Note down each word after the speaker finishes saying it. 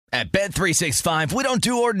At Bet365, we don't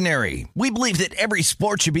do ordinary. We believe that every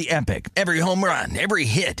sport should be epic. Every home run, every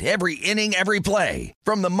hit, every inning, every play.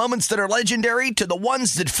 From the moments that are legendary to the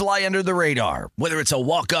ones that fly under the radar. Whether it's a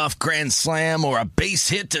walk-off grand slam or a base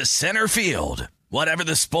hit to center field. Whatever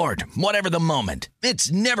the sport, whatever the moment.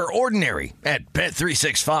 It's never ordinary at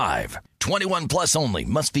Bet365. 21 plus only.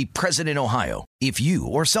 Must be present in Ohio. If you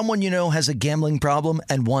or someone you know has a gambling problem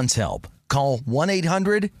and wants help, call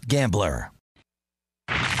 1-800-GAMBLER.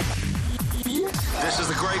 This is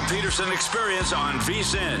the Greg Peterson Experience on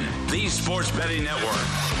VSiN, the Sports Betting Network.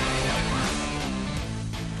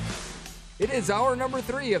 It is hour number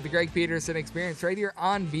 3 of the Greg Peterson Experience right here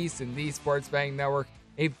on VSiN, the Sports Betting Network.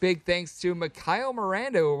 A big thanks to Mikhail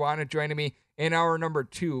Miranda, who wanted joining me in hour number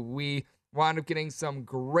 2. We wound up getting some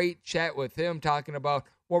great chat with him, talking about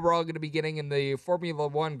what we're all going to be getting in the Formula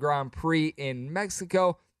One Grand Prix in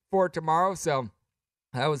Mexico for tomorrow. So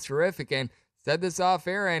that was terrific, and said this off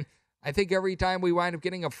air, and I think every time we wind up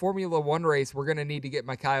getting a Formula One race, we're going to need to get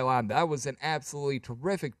Mikhail on. That was an absolutely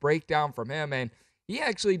terrific breakdown from him, and he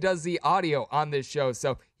actually does the audio on this show,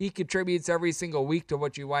 so he contributes every single week to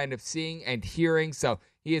what you wind up seeing and hearing, so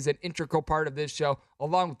he is an integral part of this show.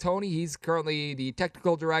 Along with Tony, he's currently the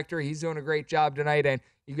technical director. He's doing a great job tonight, and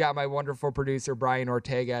you got my wonderful producer, Brian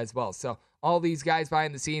Ortega, as well. So all these guys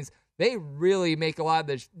behind the scenes, they really make a lot of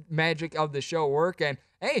the magic of the show work, and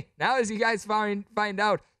hey, now as you guys find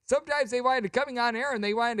out, sometimes they wind up coming on air and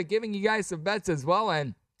they wind up giving you guys some bets as well,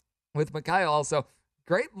 and with Mikhail also,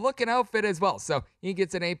 great looking outfit as well. So he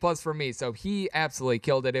gets an A+ from me. So he absolutely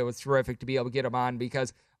killed it. It was terrific to be able to get him on,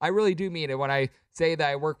 because I really do mean it when I say that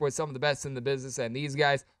I work with some of the best in the business, and these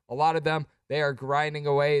guys, a lot of them, they are grinding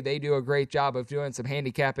away. They do a great job of doing some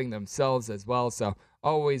handicapping themselves as well. So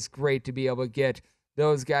always great to be able to get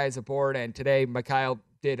those guys aboard. And today, Mikhail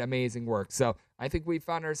did amazing work. So I think we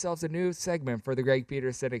found ourselves a new segment for the Greg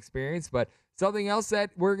Peterson Experience, but something else that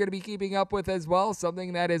we're going to be keeping up with as well,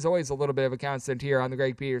 something that is always a little bit of a constant here on the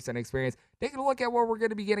Greg Peterson Experience, taking a look at what we're going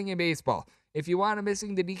to be getting in baseball. If you want to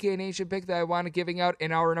missing the DK Nation pick that I want to giving out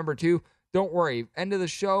in hour number 2, don't worry. End of the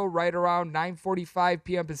show right around 9:45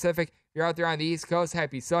 p.m. Pacific. If you're out there on the East Coast,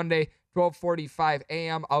 happy Sunday, 12:45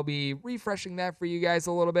 a.m. I'll be refreshing that for you guys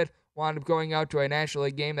a little bit. Wind up going out to a National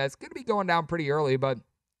League game that's going to be going down pretty early, but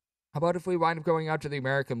how about if we wind up going out to the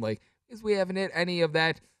American League? Because we haven't hit any of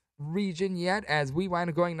that region yet, as we wind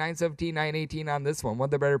up going 9-17, 9-18 on this one. One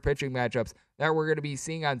of the better pitching matchups that we're going to be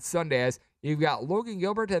seeing on Sunday, as you've got Logan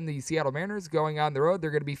Gilbert and the Seattle Mariners going on the road.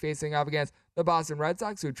 They're going to be facing off against the Boston Red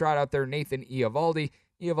Sox, who trot out their Nathan Eovaldi.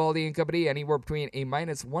 Eovaldi and company anywhere between a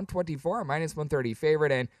 -124 and -130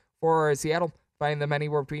 favorite, and for Seattle, find them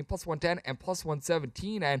anywhere between +110 and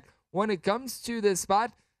 +117. And when it comes to this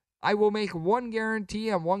spot, I will make one guarantee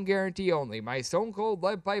and one guarantee only. My Stone Cold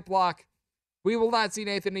Lead Pipe lock. We will not see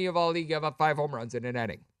Nathan Eovaldi give up 5 home runs in an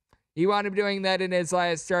inning. He wound up doing that in his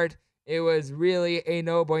last start. It was really a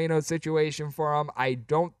no bueno situation for him. I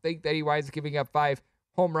don't think that he winds up giving up 5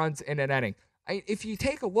 home runs in an inning. If you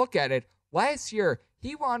take a look at it, last year,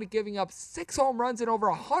 he wound up giving up 6 home runs in over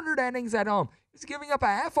 100 innings at home. He was giving up a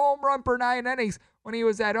half home run per 9 innings when he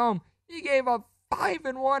was at home. He gave up 5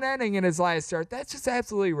 in 1 inning in his last start. That's just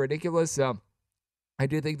absolutely ridiculous. I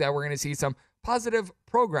do think that we're going to see some positive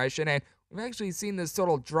progression, and we've actually seen this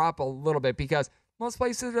total drop a little bit, because most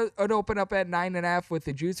places would open up at 9.5 with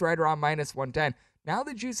the juice right around -110. Now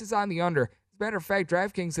the juice is on the under. As a matter of fact,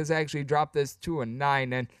 DraftKings has actually dropped this to a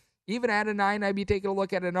 9, and even at a 9, I'd be taking a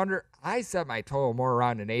look at an under. I set my total more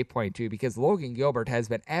around an 8.2, because Logan Gilbert has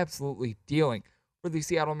been absolutely dealing for the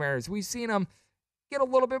Seattle Mariners. We've seen him get a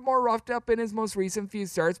little bit more roughed up in his most recent few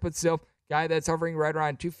starts, but still, guy that's hovering right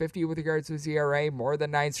around 250 with regards to his ERA, more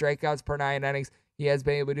than 9 strikeouts per 9 innings. He has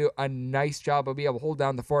been able to do a nice job of being able to hold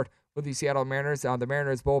down the fort with the Seattle Mariners. The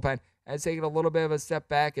Mariners bullpen has taken a little bit of a step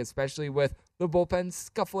back, especially with the bullpen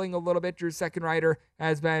scuffling a little bit. Drew Seckenrider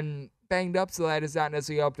has been banged up, so that has not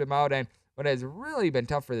necessarily helped him out. And what has really been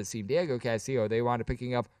tough for this team, Diego Castillo, they wound up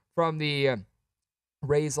picking up from the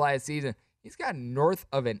Rays last season. He's got north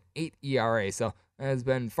of an 8 ERA, so that has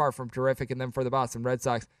been far from terrific. And then for the Boston Red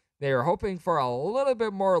Sox, they are hoping for a little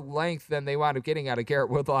bit more length than they wound up getting out of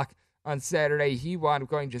Garrett Whitlock on Saturday. He wound up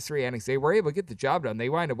going just 3 innings. They were able to get the job done. They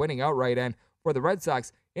wind up winning outright. And for the Red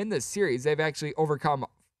Sox in this series, they've actually overcome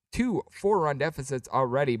 2 4-run deficits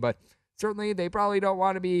already. But certainly they probably don't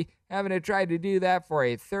want to be having to try to do that for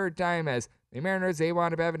a third time, as the Mariners, they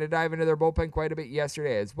wound up having to dive into their bullpen quite a bit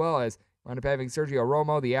yesterday, as well as wound up having Sergio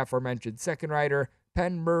Romo, the aforementioned Seckenrider,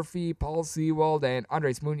 Penn Murphy, Paul Sewald, and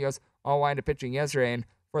Andres Munoz all wind up pitching yesterday. And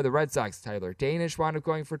for the Red Sox, Tyler Danish wound up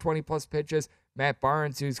going for 20-plus pitches. Matt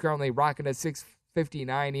Barnes, who's currently rocking a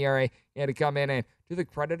 4.59 ERA. He had to come in, and to the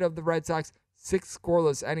credit of the Red Sox, 6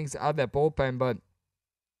 scoreless innings out of that bullpen, but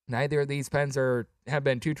neither of these pens have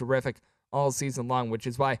been too terrific all season long, which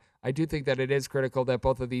is why I do think that it is critical that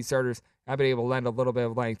both of these starters have been able to lend a little bit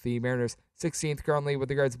of length. The Mariners 16th currently with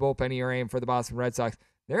regards to bullpen ERA, and for the Boston Red Sox,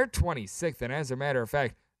 they're 26th, and as a matter of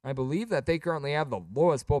fact, I believe that they currently have the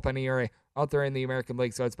lowest bullpen ERA out there in the American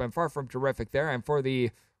League, so it's been far from terrific there. And for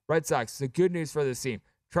the Red Sox, the good news for this team,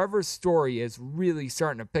 Trevor Story is really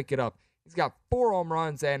starting to pick it up. He's got 4 home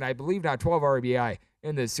runs and I believe now 12 RBI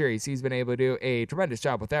in this series. He's been able to do a tremendous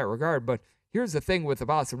job with that regard, but here's the thing with the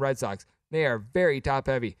Boston Red Sox. They are very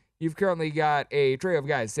top-heavy. You've currently got a trio of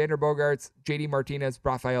guys, Xander Bogaerts, JD Martinez,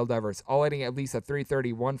 Rafael Devers, all hitting at least a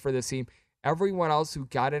 .331 for this team. Everyone else who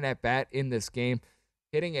got an at-bat in this game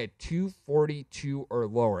hitting a .242 or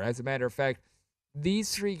lower. As a matter of fact,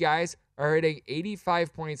 these 3 guys are hitting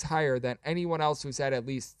 85 points higher than anyone else who's had at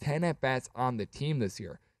least 10 at-bats on the team this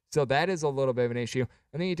year. So that is a little bit of an issue.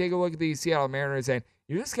 And then you take a look at the Seattle Mariners, and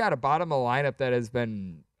you just got a bottom of the lineup that has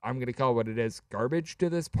been, I'm going to call it what it is, garbage to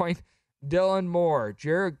this point. Dylan Moore,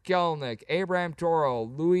 Jared Kelenic, Abraham Toro,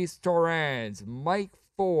 Luis Torrens, Mike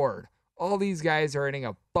Ford. All these guys are hitting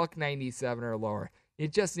a .197 or lower. You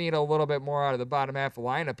just need a little bit more out of the bottom half of the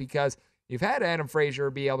lineup because you've had Adam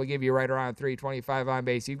Frazier be able to give you right around 325 on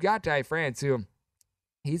base. You've got Ty France, who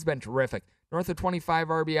he's been terrific. North of 25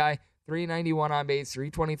 RBI, 391 on base,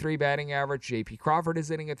 323 batting average. J.P. Crawford is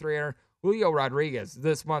hitting a 300. Julio Rodriguez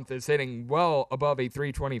this month is hitting well above a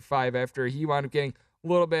 325 after he wound up getting a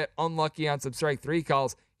little bit unlucky on some strike 3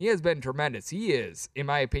 calls. He has been tremendous. He is, in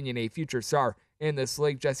my opinion, a future star in this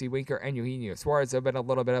league. Jesse Winker and Eugenio Suarez have been a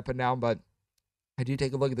little bit up and down, but I do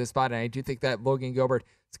take a look at this spot, and I do think that Logan Gilbert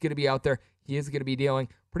is going to be out there. He is going to be dealing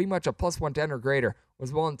pretty much a +110 or greater.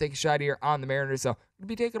 Was willing to take a shot here on the Mariners, so I'm going to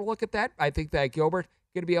be taking a look at that. I think that Gilbert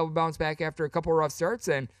going to be able to bounce back after a couple rough starts,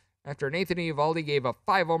 and after Nathan Eovaldi gave up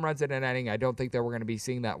 5 home runs in an inning, I don't think that we're going to be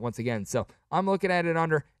seeing that once again. So I'm looking at it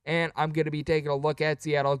under, and I'm going to be taking a look at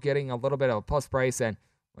Seattle getting a little bit of a plus price. And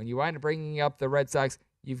when you wind up bringing up the Red Sox,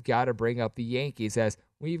 you've got to bring up the Yankees, as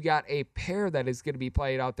we've got a pair that is going to be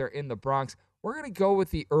played out there in the Bronx. We're going to go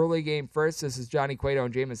with the early game first. This is Johnny Cueto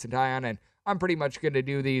and Jameson Taillon, and I'm pretty much going to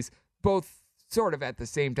do these both sort of at the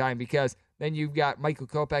same time because then you've got Michael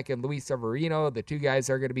Kopech and Luis Severino. The 2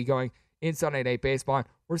 guys are going to be going in Sunday Night Baseball.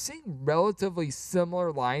 We're seeing relatively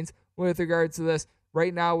similar lines with regards to this.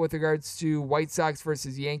 Right now, with regards to White Sox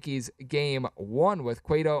versus Yankees game 1 with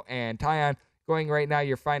Cueto and Taillon going right now,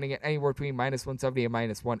 you're finding it anywhere between -170 and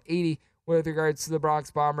 -180 with regards to the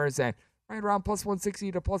Bronx Bombers, and right around +160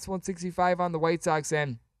 to +165 on the White Sox.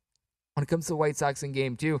 And when it comes to the White Sox in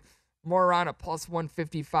game 2, more around a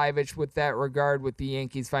 +155-ish with that regard, with the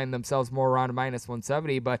Yankees finding themselves more around a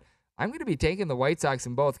 -170, but I'm going to be taking the White Sox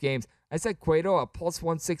in both games. I said Cueto a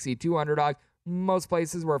 +162 underdog. Most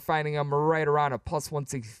places we're finding them right around a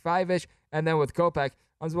 +165-ish. And then with Kopech,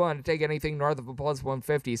 I was willing to take anything north of a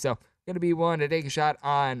 +150. So going to be willing to take a shot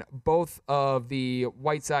on both of the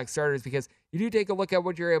White Sox starters because you do take a look at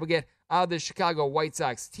what you're able to get out of the Chicago White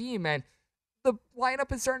Sox team, and the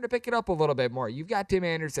lineup is starting to pick it up a little bit more. You've got Tim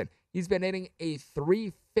Anderson. He's been hitting a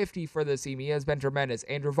 .350 for this team. He has been tremendous.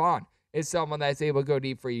 Andrew Vaughn is someone that's able to go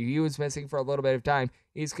deep for you. He was missing for a little bit of time.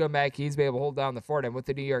 He's come back. He's been able to hold down the fort. And with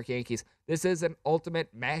the New York Yankees, this is an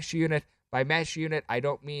ultimate mash unit. By mash unit, I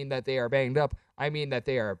don't mean that they are banged up. I mean that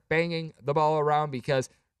they are banging the ball around because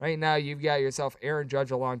right now you've got yourself Aaron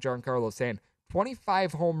Judge along Giancarlo Stanton.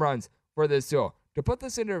 25 home runs for this duo. To put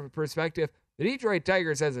this into perspective, the Detroit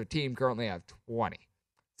Tigers as a team currently have 20.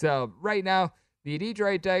 So right now, the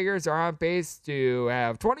Detroit Tigers are on pace to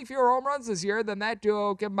have 20 fewer home runs this year than that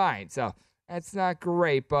duo combined. So that's not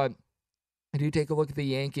great, but I do take a look at the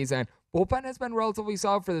Yankees, and bullpen has been relatively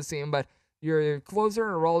solid for this team, but your closer,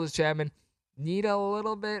 Aroldis Chapman, need a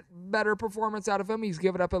little bit better performance out of him. He's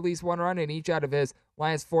given up at least 1 run in each out of his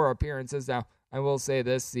last 4 appearances. Now, I will say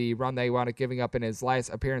this, the run that he wound up giving up in his last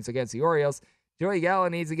appearance against the Orioles, Joey Gallo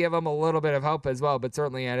needs to give him a little bit of help as well, but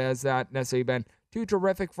certainly it has not necessarily been too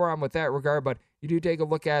terrific for him with that regard. But you do take a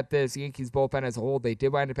look at this Yankees bullpen as a whole. They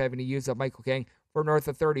did wind up having to use up Michael King for north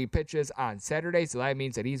of 30 pitches on Saturday, so that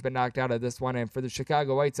means that he's been knocked out of this one. And for the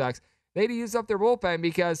Chicago White Sox, they had to use up their bullpen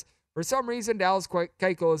because for some reason Dallas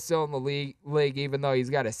Keuchel is still in the league, even though he's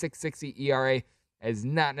got a .660 ERA. Has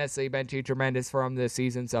not necessarily been too tremendous for him this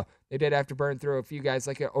season, so they did have to burn through a few guys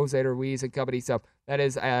like Jose Ruiz and company, so that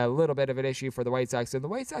is a little bit of an issue for the White Sox. And the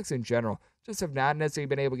White Sox in general just have not necessarily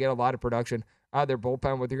been able to get a lot of production out of their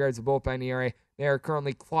bullpen with regards to bullpen ERA. They are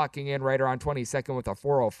currently clocking in right around 22nd with a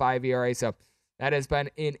 4.05 ERA, so that has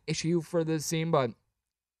been an issue for this team, but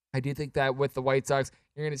I do think that with the White Sox,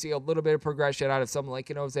 you're going to see a little bit of progression out of someone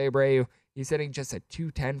like Jose Abreu. He's hitting just a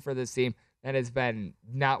 210 for this team. That has been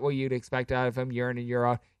not what you'd expect out of him year in and year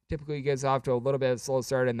out. Typically he gets off to a little bit of a slow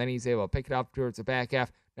start, and then he's able to pick it up towards the back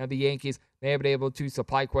half. Now the Yankees, they have been able to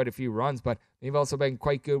supply quite a few runs, but they've also been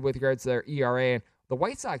quite good with regards to their ERA. And the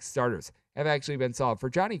White Sox starters have actually been solid. For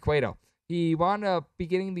Johnny Cueto, he wound up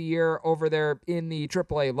beginning the year over there in the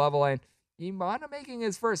AAA level, and he wound up making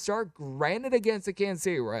his first start, granted against the Kansas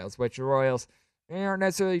City Royals, which the Royals aren't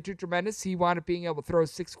necessarily too tremendous. He wound up being able to throw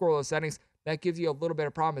 6 scoreless innings. That gives you a little bit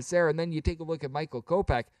of promise there. And then you take a look at Michael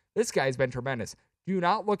Kopech. This guy's been tremendous. Do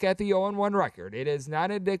not look at the 0-1 record. It is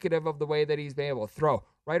not indicative of the way that he's been able to throw.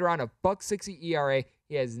 Right around a $1.60 ERA.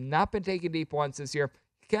 He has not been taking deep once this year.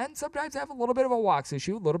 Can sometimes have a little bit of a walks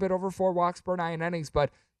issue, a little bit over 4 walks per 9 innings, but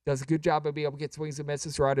does a good job of being able to get swings and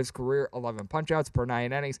misses throughout his career, 11 punch-outs per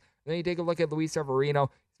 9 innings. And then you take a look at Luis Severino.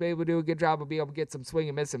 He's been able to do a good job of being able to get some swing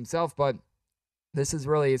and miss himself, but this is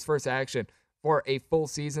really his first action for a full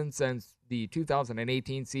season since the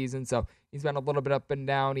 2018 season, so he's been a little bit up and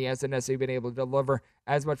down. He hasn't necessarily been able to deliver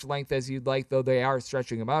as much length as you'd like, though they are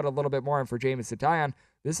stretching him out a little bit more. And for Jameson Taillon,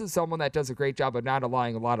 this is someone that does a great job of not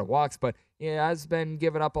allowing a lot of walks, but he has been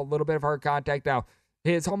giving up a little bit of hard contact. Now,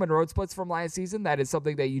 his home and road splits from last season, that is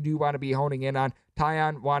something that you do want to be honing in on.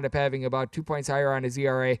 Taillon wound up having about 2 points higher on his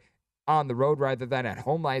ERA on the road rather than at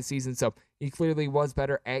home last season, so he clearly was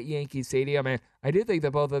better at Yankee Stadium, and I do think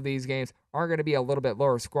that both of these games are going to be a little bit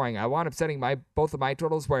lower scoring. I wound up setting both of my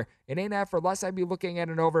totals where in 8.5 or less, I'd be looking at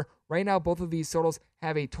an over. Right now, both of these totals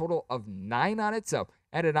have a total of 9 on it, so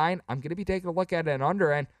at a 9, I'm going to be taking a look at an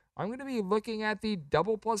under, and I'm going to be looking at the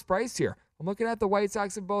double plus price here. I'm looking at the White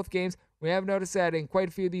Sox in both games. We have noticed that in quite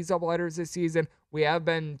a few of these doubleheaders this season, we have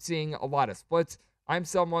been seeing a lot of splits. I'm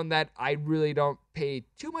someone that I really don't pay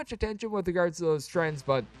too much attention with regards to those trends,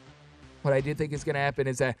 but what I do think is going to happen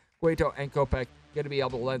is that Cueto and Kopech going to be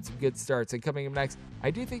able to land some good starts. And coming up next,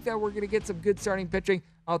 I do think that we're going to get some good starting pitching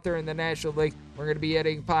out there in the National League. We're going to be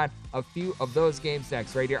hitting upon a few of those games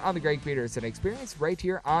next, right here on the Greg Peterson Experience, right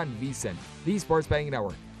here on VSiN, the Sports Betting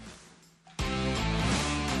Network.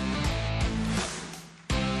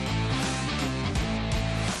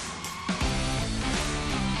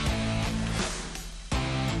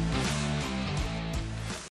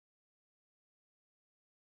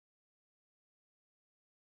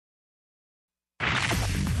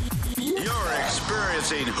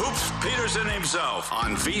 Hoops Peterson himself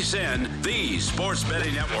on VSiN, the Sports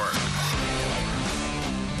Betting Network.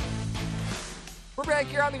 We're back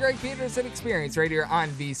here on the Greg Peterson Experience right here on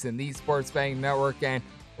VSiN, the Sports Betting Network, and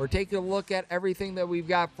we're taking a look at everything that we've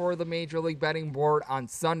got for the Major League Betting board on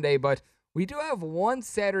Sunday, but we do have one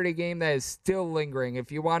Saturday game that is still lingering.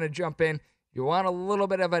 If you want to jump in, if you want a little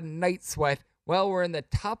bit of a night sweat, well, we're in the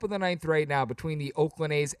top of the 9th right now between the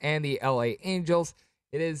Oakland A's and the LA Angels.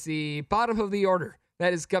 It is the bottom of the order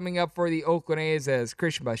that is coming up for the Oakland A's as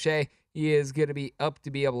Christian Pache. He is going to be up to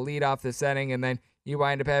be able to lead off this inning, and then you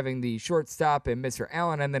wind up having the shortstop and Mr.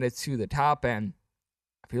 Allen, and then it's to the top. And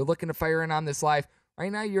if you're looking to fire in on this live,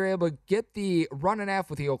 right now you're able to get the 1.5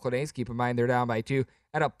 with the Oakland A's. Keep in mind they're down by 2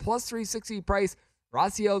 at a plus 360 price.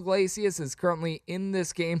 Raisel Iglesias is currently in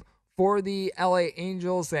this game for the LA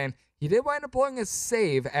Angels, and he did wind up blowing a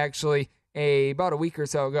save, actually, about a week or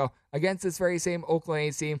so ago against this very same Oakland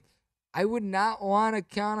A's team. I would not want to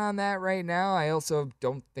count on that right now. I also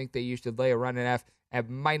don't think that you should lay a run and F at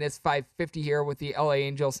minus 550 here with the LA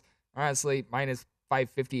Angels. Honestly, minus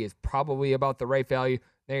 550 is probably about the right value.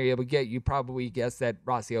 There you're able to get. You probably guess that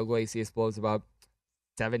Raisel Iglesias blows about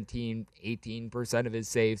 17, 18% of his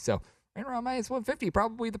saves. So right around minus 150,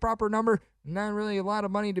 probably the proper number. Not really a lot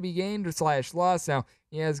of money to be gained or / lost. Now,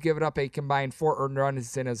 he has given up a combined 4 earned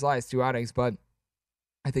runs in his last 2 outings, but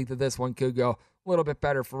I think that this one could go a little bit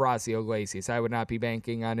better for Raisel Iglesias. I would not be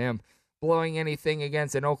banking on him blowing anything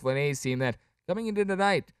against an Oakland A's team that, coming into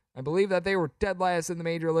tonight, I believe that they were dead last in the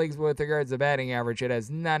major leagues with regards to batting average. It has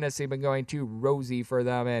not necessarily been going too rosy for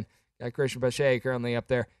them, and got Christian Pache currently up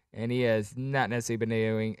there, and he has not necessarily been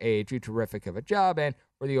doing a too terrific of a job, and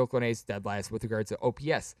for the Oakland A's, dead last with regards to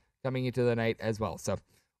OPS coming into the night as well. So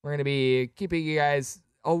we're going to be keeping you guys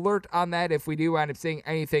alert on that. If we do wind up seeing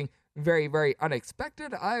anything very, very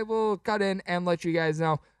unexpected, I will cut in and let you guys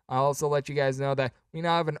know. I'll also let you guys know that we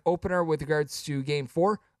now have an opener with regards to Game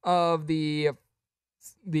 4 of the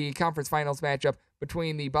conference finals matchup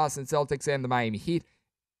between the Boston Celtics and the Miami Heat.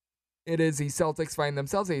 It is the Celtics find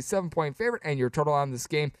themselves a 7-point favorite, and your total on this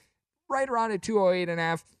game right around at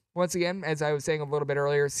 208.5. Once again, as I was saying a little bit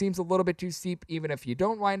earlier, seems a little bit too steep. Even if you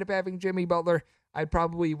don't wind up having Jimmy Butler, I'd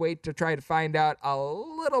probably wait to try to find out a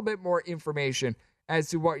little bit more information as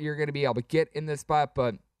to what you're going to be able to get in this spot.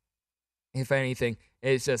 But If anything,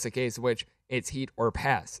 it's just a case of which it's heat or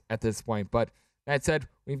pass at this point. But that said,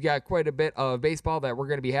 we've got quite a bit of baseball that we're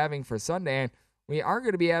going to be having for Sunday, and we are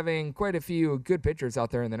going to be having quite a few good pitchers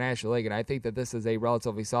out there in the National League, and I think that this is a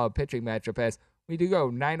relatively solid pitching matchup as we do go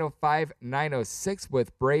 9:05, 9:06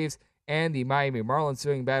 with Braves and the Miami Marlins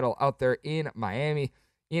doing battle out there in Miami.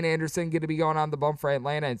 Ian Anderson going to be going on the bump for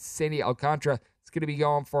Atlanta, and Sandy Alcantara is going to be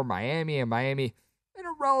going for Miami. And Miami, in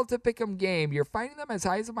a relative pick'em game, you're finding them as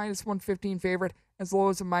high as a -115 favorite, as low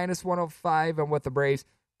as a -105, and with the Braves,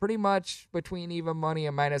 pretty much between even money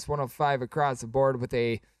and -105 across the board with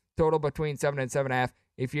a total between 7 and 7.5.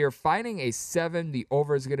 If you're finding a 7, the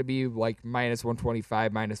over is going to be like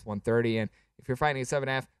 -125, -130, and if you're finding a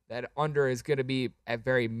 7.5, that under is going to be at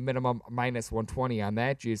very minimum -120 on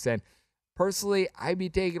that juice. And personally, I'd be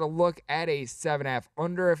taking a look at a 7.5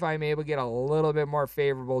 under if I'm able to get a little bit more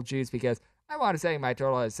favorable juice, because I want to say my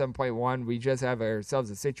total at 7.1. We just have ourselves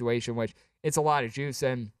a situation which it's a lot of juice,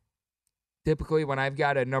 and typically when I've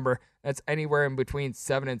got a number that's anywhere in between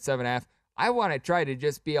 7 and 7.5, I want to try to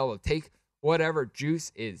just be able to take whatever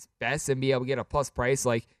juice is best and be able to get a plus price.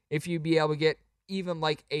 Like if you be able to get even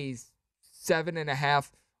like a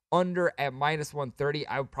 7.5 under at -130,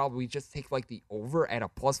 I would probably just take like the over at a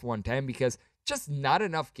 +110, because just not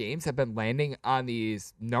enough games have been landing on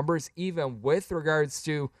these numbers, even with regards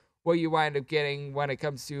to what you wind up getting when it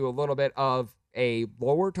comes to a little bit of a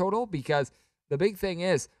lower total, because the big thing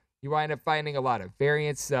is you wind up finding a lot of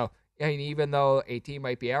variance. So, I mean, even though a team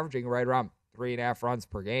might be averaging right around 3.5 runs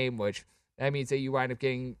per game, which that means that you wind up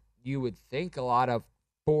getting, you would think, a lot of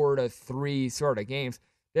 4 to 3 sort of games.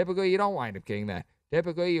 Typically, you don't wind up getting that.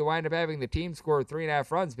 Typically, you wind up having the team score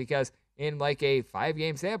 3.5 runs, because in like a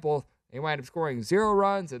 5-game sample, they wind up scoring 0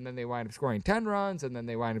 runs, and then they wind up scoring 10 runs, and then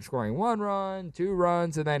they wind up scoring 1 run, 2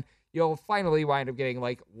 runs, and then you'll finally wind up getting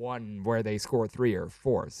like 1 where they score 3 or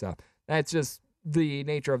 4. So that's just the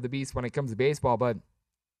nature of the beast when it comes to baseball. But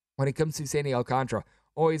when it comes to Sandy Alcantara,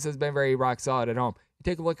 always has been very rock solid at home. You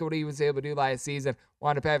take a look at what he was able to do last season,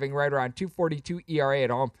 wound up having right around 2.42 ERA at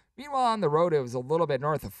home. Meanwhile, on the road, it was a little bit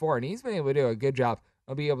north of 4, and he's been able to do a good job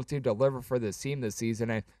of being able to deliver for this team this season,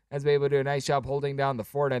 and has been able to do a nice job holding down the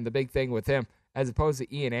fort. And the big thing with him, as opposed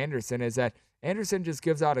to Ian Anderson, is that Anderson just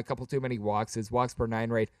gives out a couple too many walks. His walks per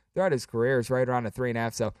 9 rate throughout his career is right around a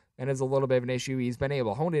 3.5, so that is a little bit of an issue. He's been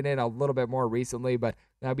able to hone it in a little bit more recently, but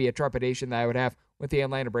that would be a trepidation that I would have with the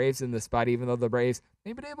Atlanta Braves in this spot, even though the Braves,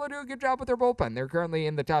 they've been able to do a good job with their bullpen. They're currently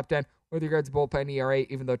in the top 10 with regards to bullpen ERA,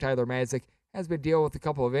 even though Tyler Matzek has been dealing with a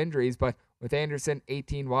couple of injuries. But with Anderson,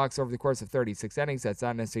 18 walks over the course of 36 innings, that's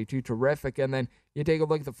not necessarily too terrific. And then you take a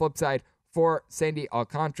look at the flip side for Sandy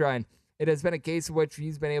Alcantara, and it has been a case in which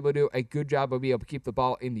he's been able to do a good job of being able to keep the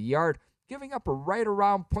ball in the yard, giving up right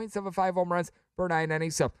around 0.75 home runs per 9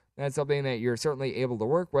 innings. So that's something that you're certainly able to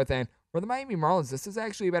work with. And for the Miami Marlins, this has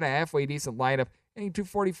actually been a halfway decent lineup. Hitting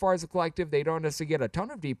 244 as a collective. They don't necessarily get a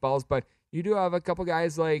ton of deep balls, but you do have a couple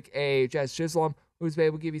guys like a Jazz Chisholm who's been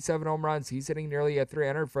able to give you 7 home runs. He's hitting nearly at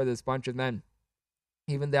 300 for this bunch. And then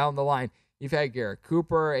even down the line, you've had Garrett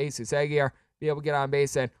Cooper, Jesus Aguilar be able to get on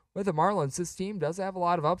base. And with the Marlins, this team does have a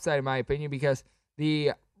lot of upside, in my opinion, because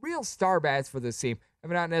the real star bats for this team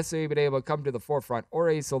have not necessarily been able to come to the forefront.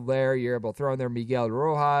 Jorge Soler, you're able to throw in there Miguel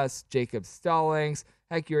Rojas, Jacob Stallings.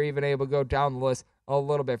 Heck, you're even able to go down the list a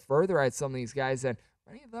little bit further at some of these guys, and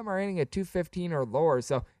many of them are hitting at 215 or lower.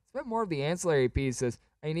 So it's been more of the ancillary pieces.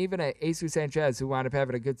 I mean, even at Jesus Sanchez, who wound up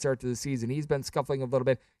having a good start to the season, he's been scuffling a little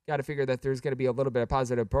bit. Got to figure that there's going to be a little bit of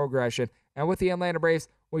positive progression. And with the Atlanta Braves,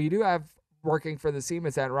 what you do have working for the team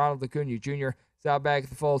is that Ronald Acuna Jr. is out back at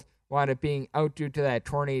the fold, wound up being out due to that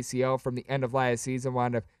torn ACL from the end of last season,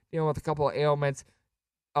 wound up dealing with a couple of ailments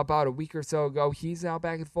about a week or so ago. He's now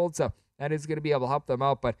back at the fold, so that is going to be able to help them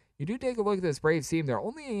out. But you do take a look at this Braves team. They're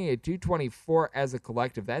only at 224 as a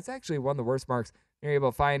collective. That's actually one of the worst marks they're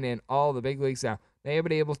able to find in all the big leagues now. They have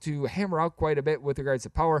been able to hammer out quite a bit with regards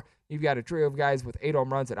to power. You've got a trio of guys with 8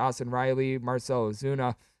 home runs at Austin Riley, Marcell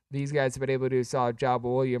Ozuna. These guys have been able to do a solid job.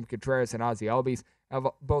 William Contreras and Ozzie Albies have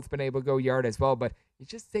both been able to go yard as well. But you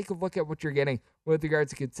just take a look at what you're getting with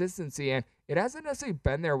regards to consistency, and it hasn't necessarily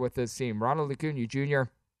been there with this team. Ronald Acuna Jr.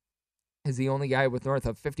 is the only guy with north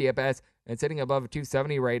of 50 at-bats and sitting above a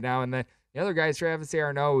 270 right now. And then the other guy is Travis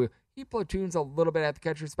Arano. He platoons a little bit at the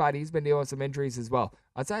catcher spot. He's been dealing with some injuries as well.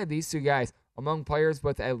 Outside of these two guys, among players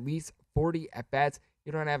with at least 40 at-bats,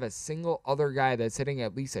 you don't have a single other guy that's hitting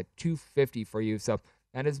at least a 250 for you. So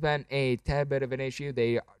that has been a tad bit of an issue.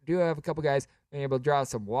 They do have a couple guys being able to draw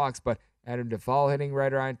some walks, but Adam Duvall hitting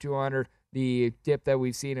right around 200. The dip that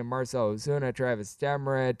we've seen in Marcell Ozuna, Travis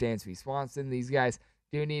Demeritte, Dansby Swanson, these guys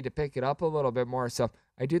do need to pick it up a little bit more. So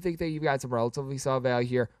I do think that you've got some relatively solid value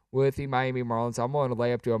here with the Miami Marlins. I'm willing to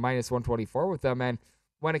lay up to a minus 124 with them. And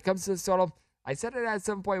when it comes to this total, I set it at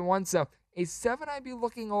 7.1. So a 7 I'd be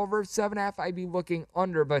looking over, 7.5 I'd be looking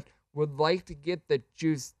under, but would like to get the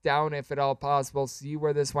juice down if at all possible. See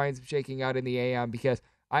where this winds up shaking out in the AM, because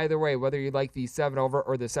either way, whether you like the 7 over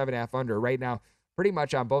or the 7.5 under, right now, pretty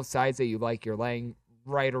much on both sides that you like, you're laying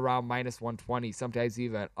right around minus 120, sometimes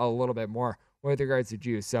even a little bit more with regards to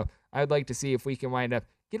juice. So I'd like to see if we can wind up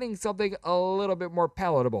getting something a little bit more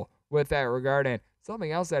palatable with that regard. And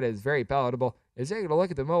something else that is very palatable is taking a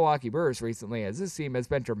look at the Milwaukee Brewers recently, as this team has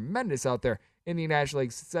been tremendous out there in the National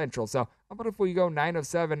League Central. So how about if we go 9 of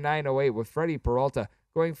 7, 9 of 8 with Freddie Peralta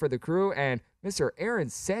going for the Crew and Mr. Aaron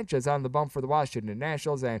Sanchez on the bump for the Washington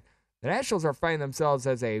Nationals. And the Nationals are finding themselves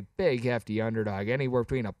as a big, hefty underdog, anywhere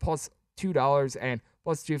between a plus $2 and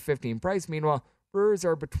plus 215 price. Meanwhile, Brewers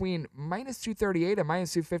are between minus 238 and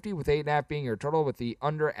minus 250, with 8.5 being your total, with the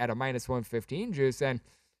under at a minus 115 juice. And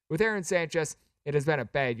with Aaron Sanchez, it has been a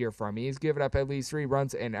bad year for him. He's given up at least 3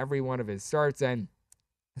 runs in every one of his starts, and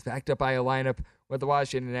is backed up by a lineup with the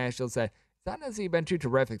Washington Nationals that it's not necessarily been too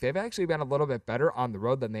terrific. They've actually been a little bit better on the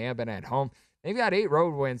road than they have been at home. They've got 8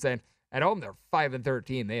 road wins, and at home they're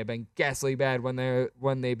 5-13. They have been ghastly bad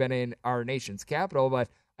when they've been in our nation's capital. But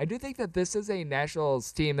I do think that this is a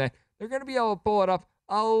Nationals team that they're going to be able to pull it up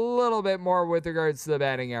a little bit more with regards to the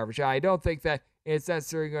batting average. I don't think that it's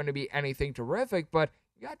necessarily going to be anything terrific, but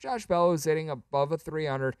you got Josh Bell who's hitting above a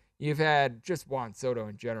 300. You've had just Juan Soto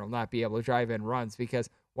in general not be able to drive in runs, because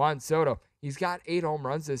Juan Soto, he's got 8 home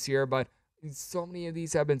runs this year, but so many of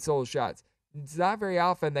these have been solo shots. It's not very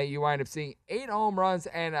often that you wind up seeing 8 home runs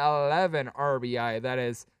and 11 RBI. That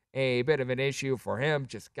is a bit of an issue for him,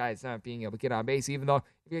 just guys not being able to get on base, even though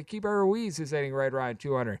you got Keeper Ruiz who's hitting right around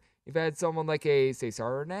 200. You've had someone like a Cesar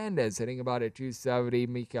Hernandez hitting about a 270.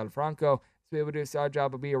 Miguel Franco to be able to do a solid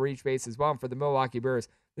job of being a reach base as well. And for the Milwaukee Brewers,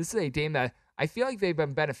 this is a team that I feel like they've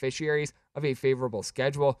been beneficiaries of a favorable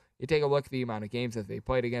schedule. You take a look at the amount of games that they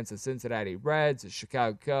played against the Cincinnati Reds, the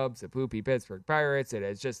Chicago Cubs, the poopy Pittsburgh Pirates. It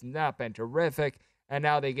has just not been terrific. And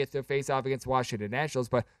now they get to face off against Washington Nationals.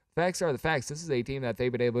 But facts are the facts. This is a team that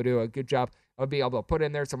they've been able to do a good job of being able to put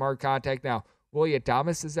in there some hard contact. Now, William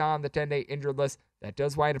Thomas is on the 10-day injured list. That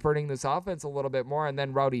does wind up hurting this offense a little bit more. And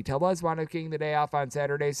then Rowdy Tellez wound up getting the day off on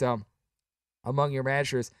Saturday. So among your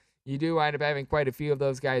mashers, you do wind up having quite a few of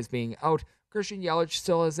those guys being out. Christian Yelich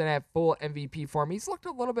still isn't at full MVP form. He's looked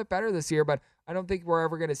a little bit better this year, but I don't think we're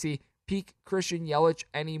ever going to see peak Christian Yelich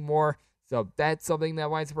anymore. So that's something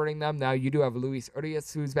that winds up hurting them. Now you do have Luis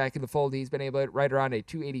Urias, who's back in the fold. He's been able to hit right around a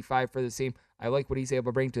 285 for this team. I like what he's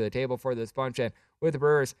able to bring to the table for this bunch. And with the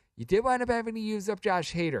Brewers, you did wind up having to use up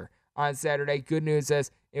Josh Hader on Saturday. Good news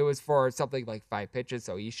is it was for something like 5 pitches,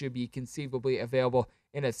 so he should be conceivably available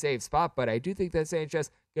in a safe spot. But I do think that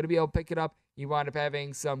Sanchez going to be able to pick it up. He wound up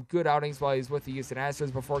having some good outings while he's with the Houston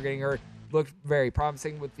Astros before getting hurt. Looked very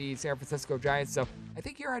promising with the San Francisco Giants. So I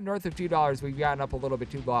think here at north of $2, we've gotten up a little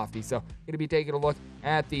bit too lofty. So going to be taking a look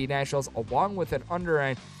at the Nationals along with an under.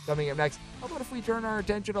 And coming up next, how about if we turn our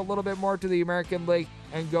attention a little bit more to the American League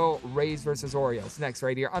and go Rays versus Orioles next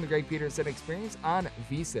right here on the Greg Peterson Experience on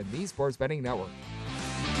VSiN, the Sports Betting Network.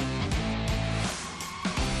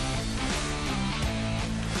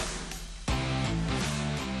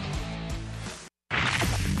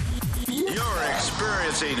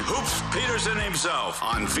 Experiencing Hoops Peterson himself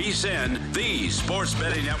on VSiN, the Sports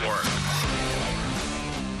Betting Network.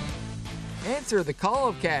 Answer the call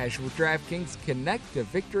of cash with DraftKings Connect to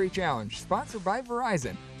Victory Challenge, sponsored by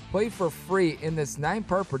Verizon. Play for free in this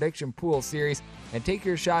 9-part prediction pool series and take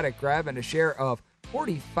your shot at grabbing a share of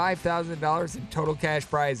 $45,000 in total cash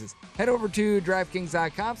prizes. Head over to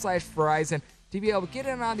DraftKings.com/Verizon to be able to get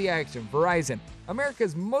in on the action. Verizon,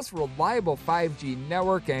 America's most reliable 5G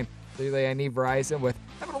network, and clearly I need Verizon with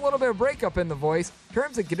having a little bit of breakup in the voice.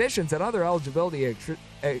 Terms and conditions and other eligibility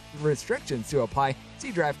restrictions to apply.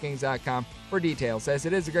 See DraftKings.com for details, as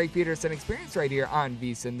it is a Greg Peterson Experience right here on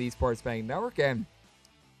VSiN, the Sports Betting Network, and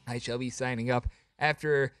I shall be signing up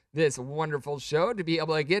after this wonderful show to be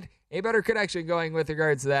able to get a better connection going with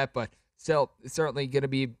regards to that, but still certainly going to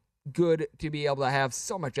be good to be able to have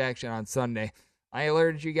so much action on Sunday. I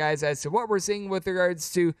alerted you guys as to what we're seeing with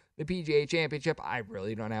regards to the PGA Championship. I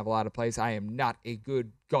really don't have a lot of plays. I am not a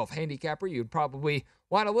good golf handicapper. You'd probably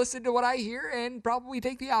want to listen to what I hear and probably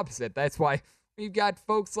take the opposite. That's why we've got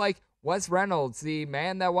folks like Wes Reynolds, the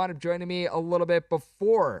man that wound up joining me a little bit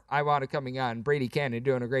before I wound up coming on. Brady Cannon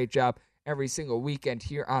doing a great job every single weekend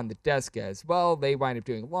here on the desk as well. They wind up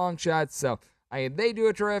doing long shots, so they do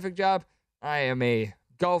a terrific job. I am a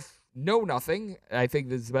golf know-nothing. I think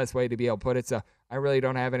this is the best way to be able to put it, so I really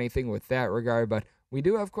don't have anything with that regard, but we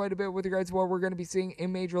do have quite a bit with regards to what we're going to be seeing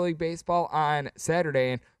in Major League Baseball on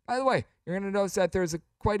Saturday. And by the way, you're going to notice that there's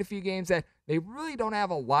quite a few games that they really don't have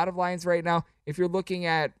a lot of lines right now. If you're looking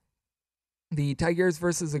at the Tigers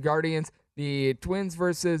versus the Guardians, the Twins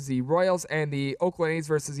versus the Royals, and the Oakland A's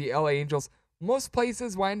versus the LA Angels, most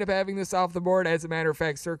places wind up having this off the board. As a matter of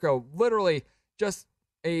fact, Circo literally just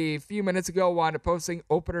a few minutes ago wound up posting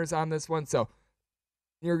openers on this one. So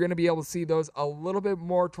you're going to be able to see those a little bit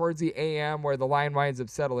more towards the AM where the line winds up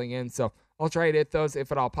settling in. So I'll try to hit those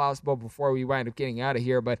if at all possible before we wind up getting out of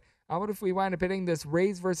here. But how about if we wind up hitting this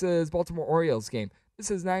Rays versus Baltimore Orioles game?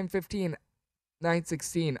 This is 9:15,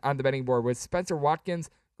 9:16 on the betting board with Spencer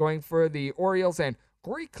Watkins going for the Orioles, and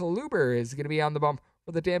Corey Kluber is going to be on the bump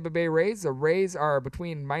for the Tampa Bay Rays. The Rays are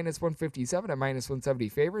between -157 and -170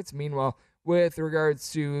 favorites. Meanwhile, with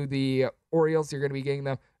regards to the Orioles, you're going to be getting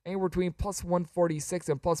them anywhere between +146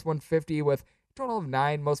 and +150 with a total of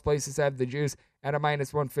 9. Most places have the juice at a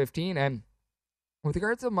 -115. And with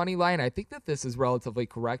regards to the money line, I think that this is relatively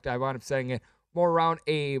correct. I wound up setting it more around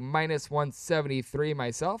a -173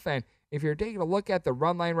 myself. And if you're taking a look at the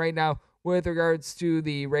run line right now with regards to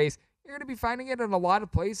the Rays, you're going to be finding it in a lot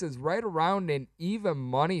of places right around an even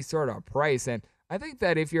money sort of price. And I think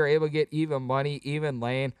that if you're able to get even money, even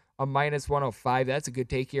laying a -105, that's a good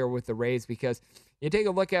take here with the Rays, because you take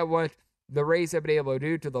a look at what the Rays have been able to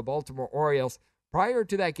do to the Baltimore Orioles prior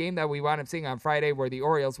to that game that we wound up seeing on Friday where the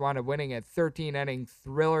Orioles wound up winning a 13-inning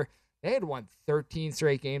thriller. They had won 13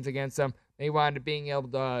 straight games against them. They wound up being able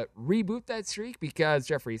to reboot that streak because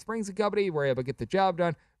Jeffrey Springs and company were able to get the job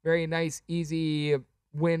done. Very nice, easy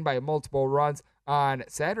win by multiple runs on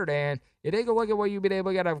Saturday. And you take a look at what you've been able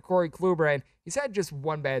to get out of Corey Kluber, and he's had just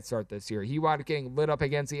one bad start this year. He wound up getting lit up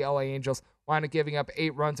against the LA Angels, wound up giving up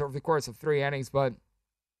 8 runs over the course of 3 innings, but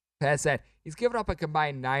past that, he's given up a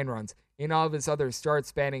combined 9 runs in all of his other starts,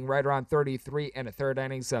 spanning right around 33 and a third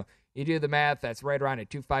innings. So you do the math, that's right around a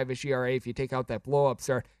 2.5-ish ERA if you take out that blow-up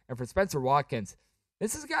start. And for Spencer Watkins,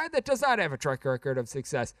 this is a guy that does not have a track record of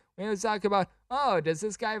success. We always talk about, does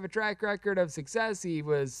this guy have a track record of success? He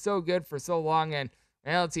was so good for so long, and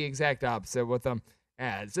well, it's the exact opposite with him.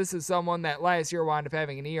 As this is someone that last year wound up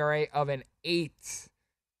having an ERA of an 8.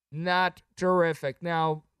 Not terrific.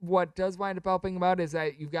 Now, what does wind up helping him out is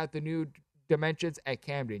that you've got the new dimensions at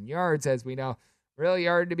Camden Yards, as we know. Really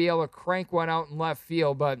hard to be able to crank one out in left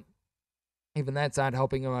field, but even that's not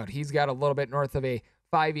helping him out. He's got a little bit north of a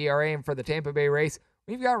 5 ERA, and for the Tampa Bay Rays,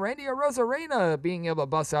 we've got Randy Arozarena being able to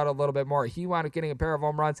bust out a little bit more. He wound up getting a pair of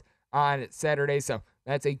home runs on Saturday, so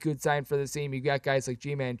that's a good sign for the team. You've got guys like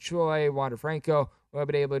G-Man Choi, Wander Franco, who have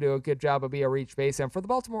been able to do a good job of being a reach base. And for the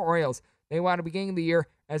Baltimore Orioles, they wound up beginning the year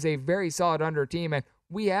as a very solid under team, and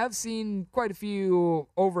we have seen quite a few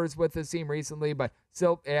overs with this team recently, but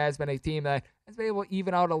still, it has been a team that has been able to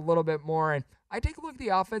even out a little bit more. And I take a look at the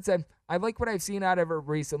offense, and I like what I've seen out of it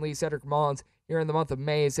recently. Cedric Mullins, here in the month of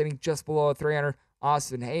May, is hitting just below 300.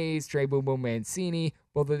 Austin Hayes, Trey Boom Boom Mancini,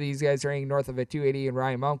 both of these guys are hitting north of a 280. And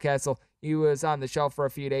Ryan Mountcastle, he was on the shelf for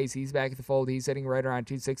a few days. He's back at the fold. He's hitting right around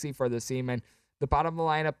 260 for the team. And the bottom of the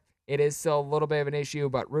lineup, it is still a little bit of an issue,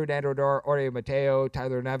 but Rude Odor, Oreo Mateo,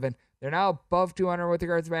 Tyler Nevin, they're now above 200 with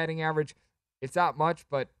regards to batting average. It's not much,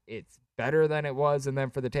 but it's better than it was. And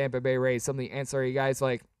then for the Tampa Bay Rays, some of the ancillary guys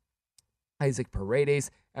like Isaac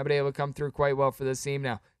Paredes have been able to come through quite well for this team.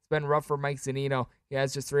 Now, it's been rough for Mike Zunino. He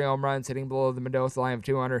has just 3 home runs, hitting below the Mendoza line of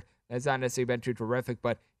 200. That's not necessarily been too terrific,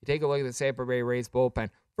 but you take a look at the Tampa Bay Rays bullpen.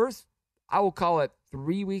 First, I will call it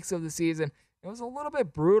 3 weeks of the season. It was a little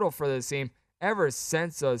bit brutal for this team. Ever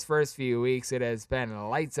since those first few weeks, it has been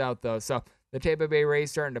lights out, though. So the Tampa Bay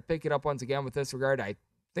Rays starting to pick it up once again with this regard. I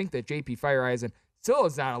think that JP Fireeisen still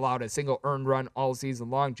has not allowed a single earned run all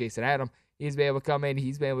season long. Jason Adam, he's been able to come in.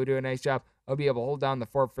 He's been able to do a nice job. He'll be able to hold down the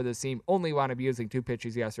fort for this team. Only wound up using 2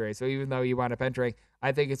 pitches yesterday. So even though you wound up entering,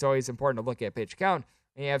 I think it's always important to look at pitch count.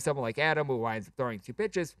 And you have someone like Adam who winds up throwing 2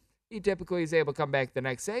 pitches. He typically is able to come back the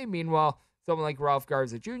next day. Meanwhile, someone like Ralph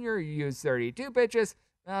Garza Jr., you use 32 pitches.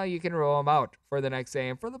 Well, you can rule him out for the next day.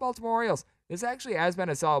 And for the Baltimore Orioles, this actually has been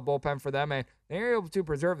a solid bullpen for them, and they're able to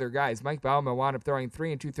preserve their guys. Mike Baumann wound up throwing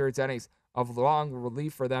 3 2/3 innings of long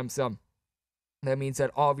relief for them. So that means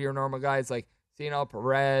that all of your normal guys like Cino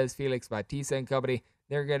Perez, Felix Bautista, and company,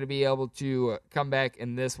 they're going to be able to come back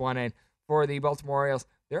in this one. And for the Baltimore Orioles,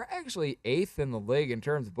 they're actually 8th in the league in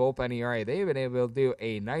terms of bullpen ERA. They've been able to do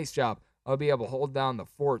a nice job of being able to hold down the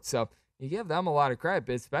fort. So you give them a lot of credit,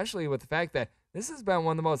 especially with the fact that this has been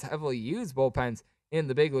one of the most heavily used bullpens in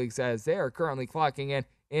the big leagues, as they are currently clocking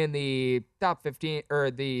in the top 15, or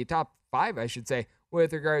the top 5, I should say,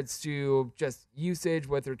 with regards to just usage,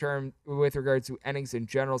 with regards to innings in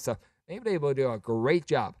general. So they've been able to do a great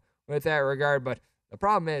job with that regard. But The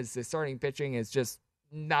problem is the starting pitching has just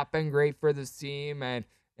not been great for this team, and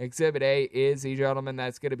Exhibit A is the gentleman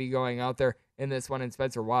that's going to be going out there in this one, in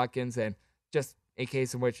Spencer Watkins, and just a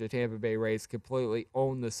case in which the Tampa Bay Rays completely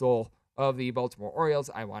own the soul of the Baltimore Orioles.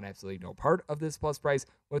 I want absolutely no part of this plus price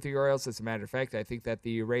with the Orioles. As a matter of fact, I think that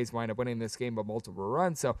the Rays wind up winning this game by multiple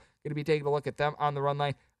runs, so going to be taking a look at them on the run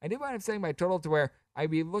line. I did wind up setting my total to where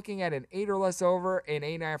I'd be looking at an 8 or less over, an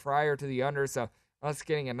 8.5 or higher to the under, so us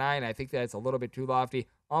getting a 9, I think that's a little bit too lofty.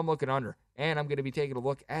 I'm looking under, and I'm going to be taking a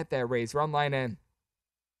look at that Rays run line. And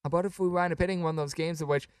how about if we wind up hitting one of those games in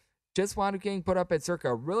which just wound up getting put up at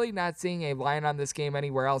circa, really not seeing a line on this game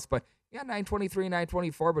anywhere else, but yeah, 923,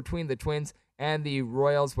 924 between the Twins and the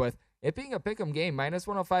Royals, with it being a pick'em game, minus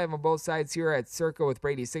 105 on both sides here at circa, with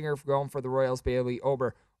Brady Singer going for the Royals, Bailey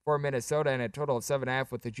Ober for Minnesota, and a total of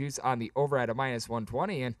 7.5 with the juice on the over at a minus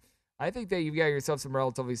 120. And I think that you've got yourself some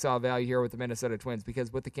relatively solid value here with the Minnesota Twins,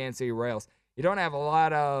 because with the Kansas City Royals, you don't have a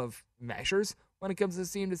lot of measures when it comes to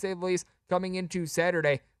this team, to say the least. Coming into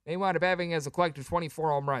Saturday, they wound up having as a collective 24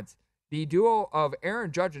 home runs. The duo of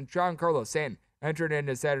Aaron Judge and Giancarlo Stanton entered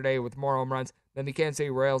into Saturday with more home runs than the Kansas City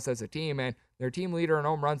Royals as a team, and their team leader in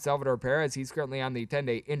home runs, Salvador Perez, he's currently on the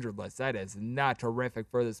 10-day injured list. That is not terrific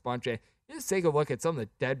for this bunch. And just take a look at some of the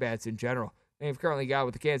dead bats in general they've currently got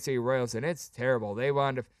with the Kansas City Royals, and it's terrible. They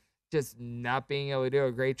wound up just not being able to do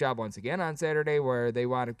a great job once again on Saturday, where they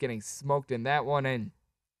wound up getting smoked in that one. And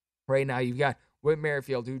right now you've got Whit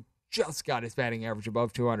Merrifield, who just got his batting average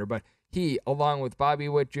above 200, but he, along with Bobby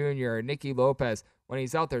Witt Jr., Nicky Lopez, when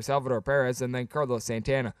he's out there, Salvador Perez, and then Carlos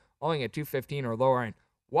Santana, only at 215 or lower. And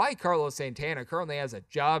why Carlos Santana currently has a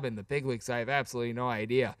job in the big leagues, I have absolutely no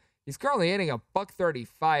idea. He's currently hitting a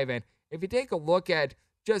 $135, and if you take a look at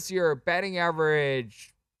just your batting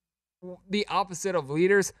average, the opposite of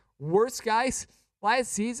leaders, worst guys,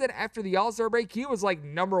 last season after the All-Star break, he was like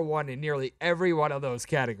number one in nearly every one of those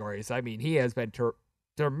categories. I mean, he has been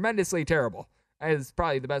tremendously terrible. That is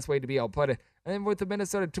probably the best way to be able to put it. And then with the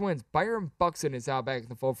Minnesota Twins, Byron Buxton is out back in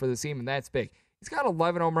the fold for the team, and that's big. He's got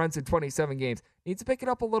 11 home runs in 27 games. Needs to pick it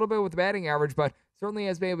up a little bit with the batting average, but certainly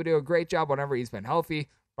has been able to do a great job whenever he's been healthy.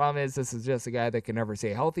 Problem is, this is just a guy that can never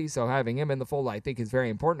stay healthy, so having him in the fold, I think, is very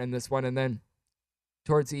important in this one. And then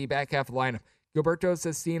towards the back half of the lineup, Gilberto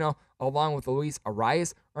Cestino, along with Luis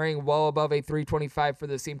Arias, earning well above a 325 for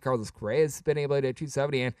the team. Carlos Correa has been able to hit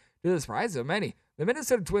 270, and to the surprise of many, the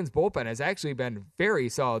Minnesota Twins bullpen has actually been very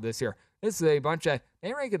solid this year. This is a bunch that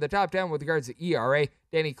they rank at the top 10 with regards to ERA.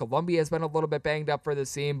 Danny Columbia has been a little bit banged up for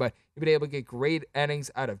this team, but you've been able to get great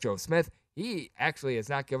innings out of Joe Smith. He actually has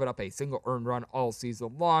not given up a single earned run all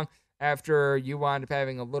season long. After you wound up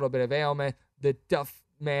having a little bit of ailment, the Duff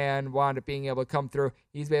man wound up being able to come through.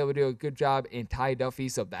 He's been able to do a good job in Ty Duffy,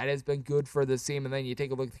 so that has been good for this team. And then you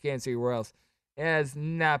take a look at the Kansas City Royals. It has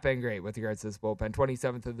not been great with regards to this bullpen.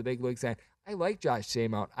 27th of the big leagues, and I like Josh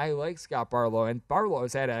Samount. I like Scott Barlow, and Barlow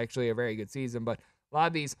has had actually a very good season, but a lot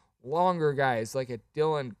of these longer guys like a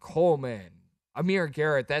Dylan Coleman, Amir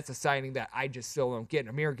Garrett, that's a signing that I just still don't get.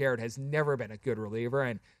 Amir Garrett has never been a good reliever,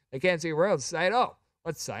 and the Kansas City Royals decided,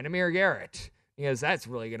 let's sign Amir Garrett, because that's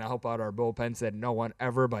really going to help out our bullpen, said no one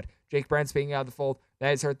ever. But Jake Brent's being out of the fold, that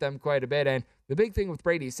has hurt them quite a bit. And the big thing with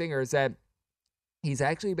Brady Singer is that he's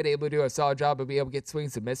actually been able to do a solid job of being able to get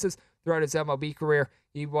swings and misses throughout his MLB career.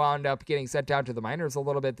 He wound up getting sent down to the minors a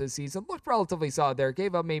little bit this season. Looked relatively solid there.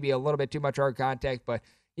 Gave up maybe a little bit too much hard contact, but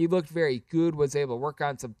he looked very good, was able to work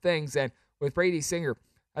on some things. And with Brady Singer,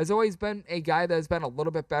 has always been a guy that has been a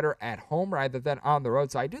little bit better at home rather than on the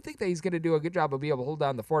road. So I do think that he's going to do a good job of being able to hold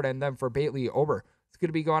down the fort. And then for Bailey Ober, it's going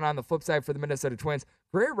to be going on the flip side for the Minnesota Twins.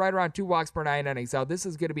 Career right around 2 walks per 9 innings. Now, this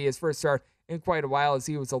is going to be his first start in quite a while, as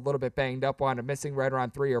he was a little bit banged up on, missing right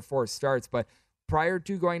around 3 or 4 starts. But prior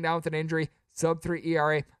to going down with an injury, sub-3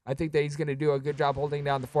 ERA, I think that he's going to do a good job holding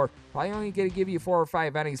down the fort. Probably only going to give you 4 or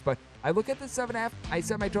 5 innings, but I look at the 7.5. I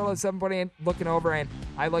set my total at 7.8, looking over, and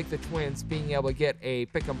I like the Twins being able to get a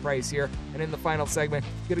pick-em price here. And in the final segment,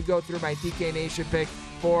 going to go through my DK Nation pick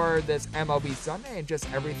for this MLB Sunday and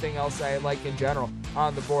just everything else I like in general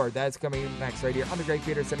on the board. That's coming next right here on the Greg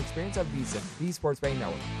Peterson Experience on VSiN, the Sports Betting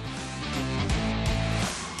Network.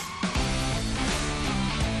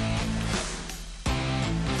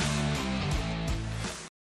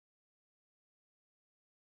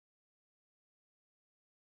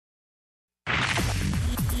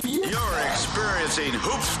 Experiencing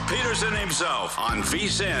Hoops Peterson himself on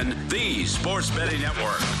VSiN, the Sports Betting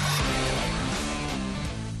Network.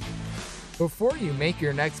 Before you make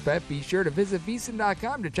your next bet, be sure to visit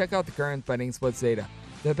VSiN.com to check out the current betting splits data.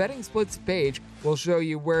 The betting splits page will show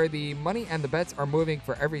you where the money and the bets are moving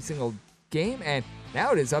for every single game, and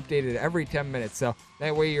now it is updated every 10 minutes. So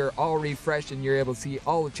that way you're all refreshed and you're able to see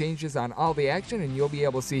all the changes on all the action, and you'll be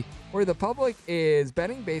able to see where the public is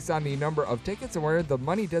betting based on the number of tickets and where the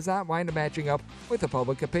money does not wind up matching up with the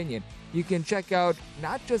public opinion. You can check out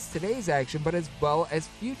not just today's action, but as well as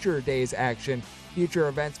future days' action, future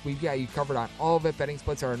events. We've got you covered on all of it. Betting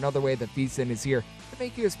splits are another way that VSiN is here to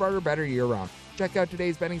make you a smarter, better year-round. Check out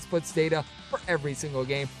today's betting splits data for every single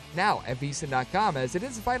game now at VSiN.com, as it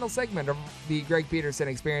is the final segment of the Greg Peterson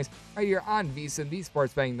Experience right here on VSiN, the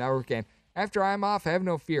Sports Betting Network. And after I'm off, have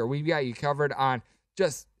no fear. We've got you covered on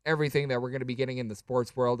just everything that we're going to be getting in the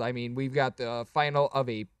sports world. I mean, we've got the final of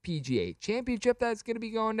a PGA Championship that's going to be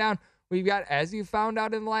going down. We've got, as you found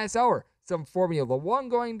out in the last hour, some Formula One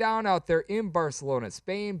going down out there in Barcelona,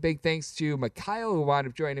 Spain. Big thanks to Mikhail, who wound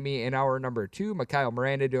up joining me in hour number 2. Mikhail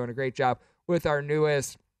Miranda doing a great job with our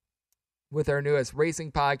newest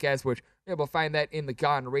racing podcast, which you're able to find that in the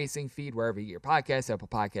Gone Racing feed, wherever you get your podcasts, Apple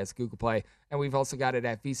Podcasts, Google Play, and we've also got it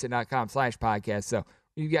at VSiN.com/podcast. So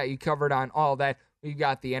we've got you covered on all that. We've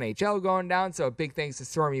got the NHL going down, so big thanks to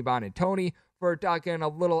Stormy Bond and Tony for talking a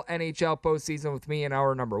little NHL postseason with me in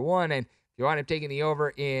hour number 1. And if you wind up taking the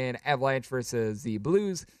over in Avalanche versus the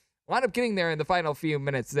Blues, wound up getting there in the final few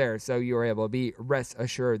minutes there, so you were able to be rest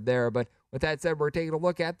assured there. But with that said, we're taking a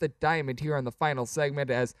look at the diamond here on the final segment,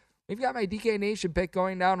 as we've got my DK Nation pick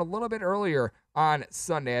going down a little bit earlier on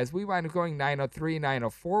Sunday, as we wind up going 903,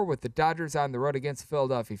 904 with the Dodgers on the road against the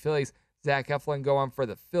Philadelphia Phillies. Zach Eflin going for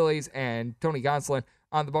the Phillies and Tony Gonsolin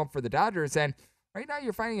on the bump for the Dodgers. And right now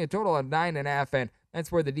you're finding a total of 9.5, and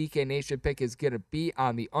that's where the DK Nation pick is going to be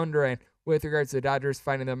on the under end. With regards to the Dodgers,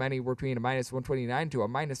 finding them anywhere between a minus 129 to a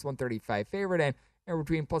minus 135 favorite, and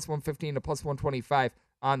between plus 115 to plus 125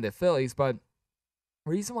 on the Phillies. But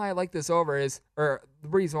the reason why I like this under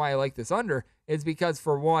is because,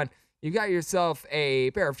 for one, you got yourself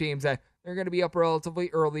a pair of teams that they're going to be up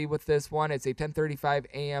relatively early with this one. It's a 10:35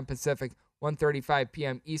 a.m. Pacific, 1:35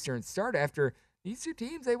 p.m. Eastern start. After these two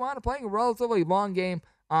teams, they wound up playing a relatively long game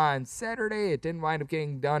on Saturday. It didn't wind up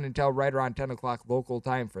getting done until right around 10 o'clock local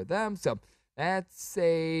time for them. So that's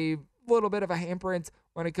a little bit of a hamperance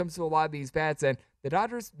when it comes to a lot of these bats. And the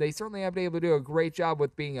Dodgers, they certainly have been able to do a great job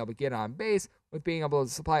with being able to get on base, with being able to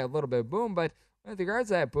supply a little bit of boom. But with regards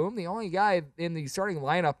to that boom, the only guy in the starting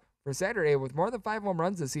lineup for Saturday with more than 5 home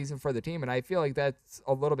runs this season for the team, and I feel like that's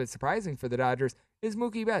a little bit surprising for the Dodgers, is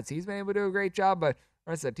Mookie Betts. He's been able to do a great job, but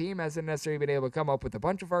the rest of the team hasn't necessarily been able to come up with a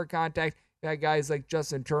bunch of hard contact. You got guys like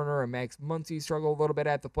Justin Turner and Max Muncy struggle a little bit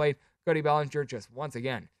at the plate. Cody Bellinger just, once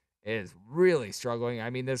again, is really struggling. I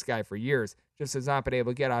mean, this guy for years just has not been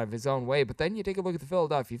able to get out of his own way. But then you take a look at the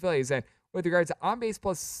Philadelphia Phillies, and with regards to on-base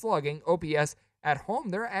plus slugging, OPS, at home,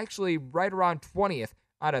 they're actually right around 20th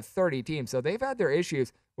out of 30 teams. So they've had their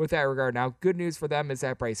issues with that regard. Now, good news for them is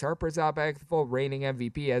that Bryce Harper's out back. The full reigning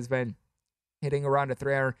MVP has been hitting around a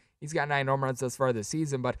 300. He's got 9 home runs thus far this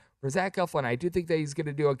season. But for Zach Eflin, I do think that he's going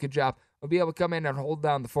to do a good job of being able to come in and hold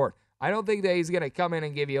down the fort. I don't think that he's going to come in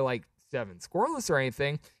and give you like 7 scoreless or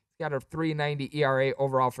anything. He's got a 3.90 ERA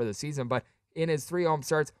overall for the season, but in his 3 home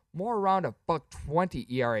starts, more around a $1.20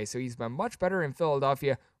 ERA. So he's been much better in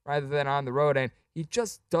Philadelphia rather than on the road, and he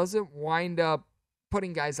just doesn't wind up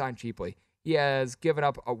putting guys on cheaply. He has given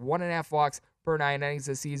up 1.5 walks per 9 innings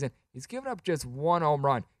this season. He's given up just 1 home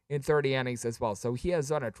run in 30 innings as well. So he has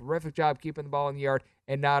done a terrific job keeping the ball in the yard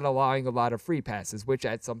and not allowing a lot of free passes, which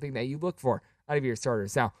that's something that you look for out of your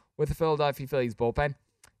starters. Now, with the Philadelphia Phillies bullpen,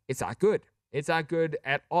 it's not good. It's not good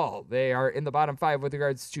at all. They are in the bottom 5 with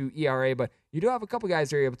regards to ERA, but you do have a couple guys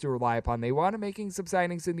they're able to rely upon. They want to making some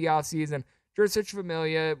signings in the offseason. Jurisic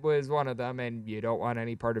Familia was one of them, and you don't want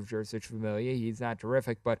any part of Jurisic Familia. He's not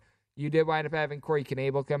terrific, but you did wind up having Corey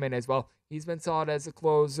Knebel come in as well. He's been solid as a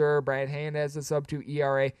closer. Brad Hand has a sub-2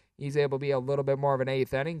 ERA. He's able to be a little bit more of an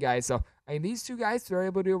 8th inning guy. So, I mean, these two guys are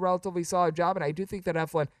able to do a relatively solid job, and I do think that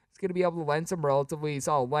Eflin is going to be able to lend some relatively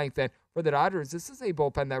solid length. And for the Dodgers, this is a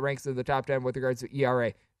bullpen that ranks in the top 10 with regards to ERA.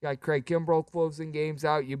 You got Craig Kimbrell closing games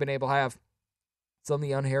out. You've been able to have some of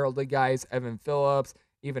the unheralded guys, Evan Phillips,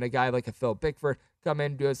 even a guy like a Phil Bickford, come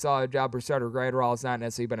in, do a solid job. Brusdar Graterol has not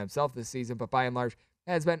necessarily been himself this season, but by and large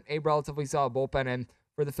has been a relatively solid bullpen. And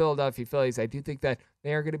for the Philadelphia Phillies, I do think that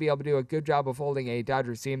they are going to be able to do a good job of holding a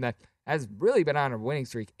Dodgers team that has really been on a winning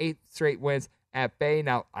streak, 8 straight wins at bay.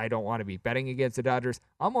 Now, I don't want to be betting against the Dodgers.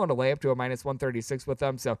 I'm going to lay up to a minus 136 with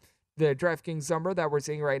them. So the DraftKings number that we're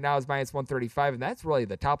seeing right now is minus 135, and that's really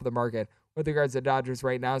the top of the market with regards to the Dodgers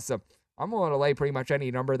right now. So I'm going to lay pretty much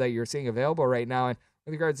any number that you're seeing available right now. And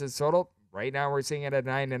with regards to the total, right now we're seeing it at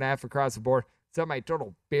 9.5 across the board. Set my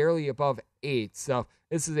total barely above 8. So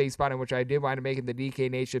this is a spot in which I did wind up making the DK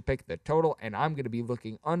Nation pick the total, and I'm going to be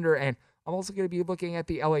looking under. And I'm also going to be looking at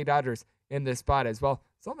the LA Dodgers in this spot as well.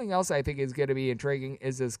 Something else I think is going to be intriguing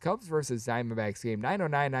is this Cubs versus Diamondbacks game.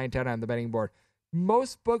 909, 910 on the betting board.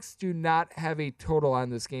 Most books do not have a total on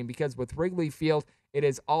this game because with Wrigley Field, it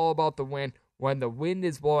is all about the wind. When the wind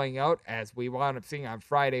is blowing out, as we wound up seeing on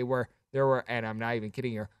Friday, where there were, and I'm not even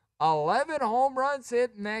kidding here, 11 home runs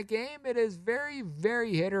hit in that game, it is very,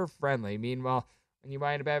 very hitter friendly. Meanwhile, when you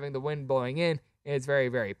wind up having the wind blowing in, it's very,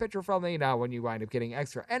 very pitcher friendly. Now, when you wind up getting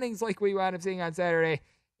extra innings like we wound up seeing on Saturday,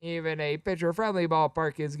 even a pitcher friendly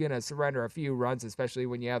ballpark is going to surrender a few runs, especially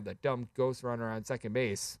when you have the dumb ghost runner on second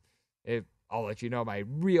base. I'll let you know my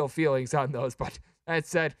real feelings on those, but that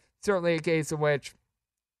said, certainly a case in which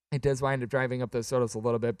it does wind up driving up those totals a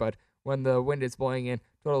little bit, but when the wind is blowing in,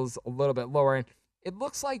 totals a little bit lower. And it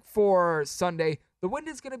looks like for Sunday, the wind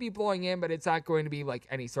is going to be blowing in, but it's not going to be like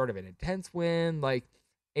any sort of an intense wind, like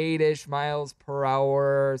 8-ish miles per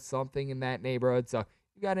hour, something in that neighborhood. So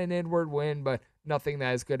you got an inward wind, but nothing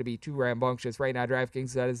that is going to be too rambunctious. Right now,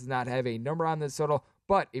 DraftKings does not have a number on this total,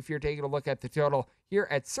 but if you're taking a look at the total here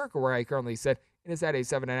at Circa, where I currently sit, it is at a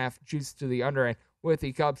 7.5 juice to the under, and with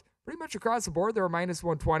the Cubs pretty much across the board, they're minus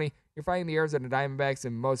 120. You're finding the Arizona Diamondbacks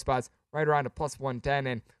in most spots right around a plus 110,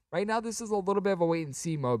 and right now this is a little bit of a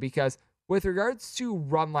wait-and-see mode because with regards to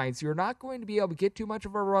run lines, you're not going to be able to get too much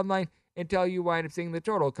of a run line until you wind up seeing the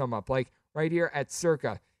total come up, like right here at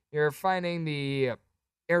Circa. You're finding the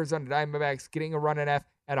Arizona Diamondbacks getting a run and F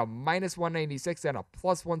at a minus 196 and a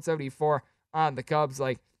plus 174 on the Cubs.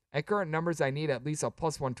 Like, at current numbers, I need at least a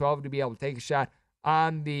plus 112 to be able to take a shot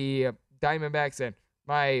on the Diamondbacks, and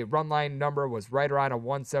my run line number was right around a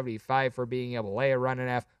 175 for being able to lay a run and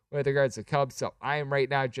a half with regards to Cubs. So I am right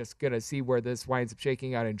now just going to see where this winds up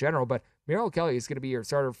shaking out in general. But Merrill Kelly is going to be your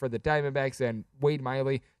starter for the Diamondbacks, and Wade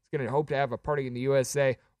Miley is going to hope to have a party in the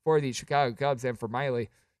USA for the Chicago Cubs. And for Miley,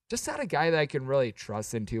 just not a guy that I can really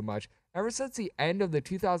trust in too much. Ever since the end of the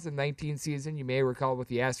 2019 season, you may recall with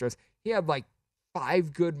the Astros, he had like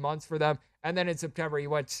 5 good months for them, and then in September he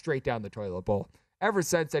went straight down the toilet bowl. Ever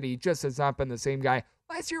since then, he just has not been the same guy.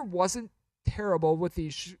 Last year wasn't terrible with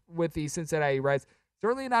the Cincinnati Reds.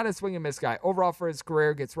 Certainly not a swing and miss guy. Overall for his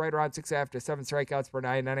career, gets right around 6.5 to 7 strikeouts per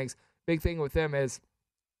 9 innings. Big thing with him is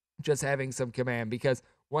just having some command, because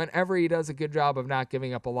whenever he does a good job of not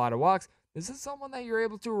giving up a lot of walks, this is someone that you're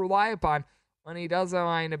able to rely upon. When he doesn't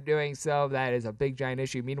wind up doing so, that is a big, giant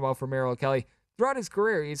issue. Meanwhile, for Merrill Kelly, throughout his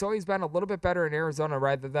career, he's always been a little bit better in Arizona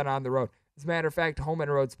rather than on the road. As a matter of fact, home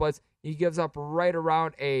and road splits, he gives up right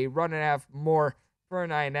around a run and a half more per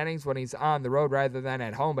 9 innings when he's on the road rather than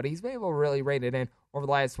at home. But he's been able to really rein it in over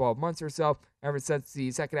the last 12 months or so. Ever since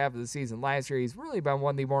the second half of the season last year, he's really been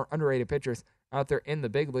one of the more underrated pitchers out there in the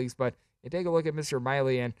big leagues. But you take a look at Mr.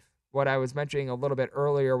 Miley and what I was mentioning a little bit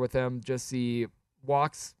earlier with him, just the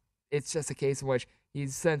walks. It's just a case in which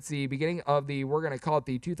he's, since the beginning of we're going to call it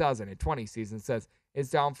the 2020 season, says his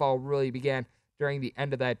downfall really began during the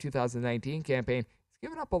end of that 2019 campaign. He's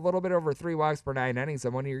given up a little bit over 3 walks per 9 innings,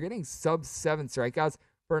 and when you're getting sub 7 strikeouts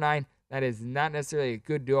per 9, that is not necessarily a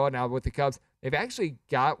good duo. Now with the Cubs, they've actually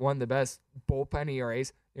got one of the best bullpen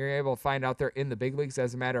ERAs you're able to find out there in the big leagues.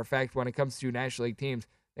 As a matter of fact, when it comes to National League teams,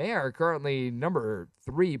 they are currently number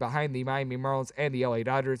 3 behind the Miami Marlins and the LA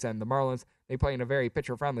Dodgers. And the Marlins, they play in a very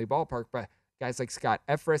pitcher-friendly ballpark, but guys like Scott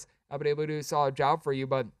Efris have been able to do a solid job for you.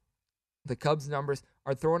 But the Cubs' numbers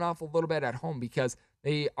are thrown off a little bit at home because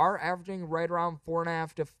they are averaging right around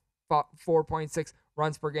 4.5 to 4.6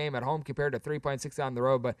 runs per game at home compared to 3.6 on the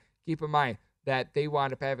road. But keep in mind that they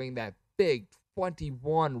wound up having that big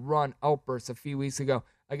 21-run outburst a few weeks ago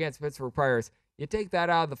against Pittsburgh Pirates. You take that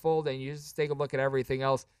out of the fold and you just take a look at everything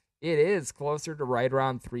else, it is closer to right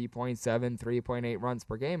around 3.7, 3.8 runs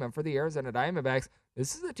per game. And for the Arizona Diamondbacks,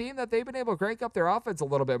 this is a team that they've been able to crank up their offense a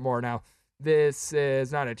little bit more now. This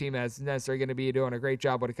is not a team that's necessarily going to be doing a great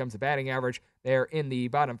job when it comes to batting average. They're in the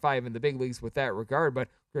bottom 5 in the big leagues with that regard, but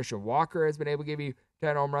Christian Walker has been able to give you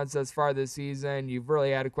 10 home runs thus far this season. You've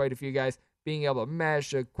really added quite a few guys being able to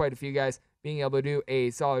mesh, quite a few guys being able to do a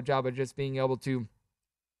solid job of just being able to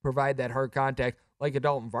provide that hard contact like a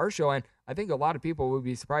Dalton Varsho. And I think a lot of people would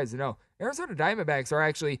be surprised to know Arizona Diamondbacks are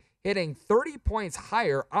actually hitting 30 points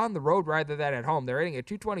higher on the road rather than at home. They're hitting a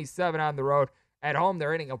 227 on the road. At home,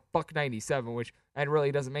 they're hitting a $197, which that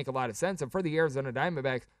really doesn't make a lot of sense. And for the Arizona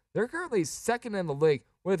Diamondbacks, they're currently second in the league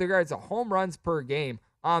with regards to home runs per game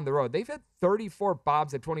on the road. They've had 34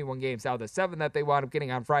 bombs in 21 games. Now, the 7 that they wound up getting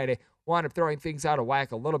on Friday wound up throwing things out of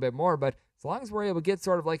whack a little bit more, but as long as we're able to get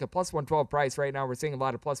sort of like a plus 112 price right now, we're seeing a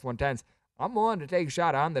lot of plus 110s. I'm willing to take a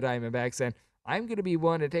shot on the Diamondbacks, and I'm going to be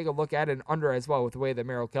willing to take a look at an under as well with the way that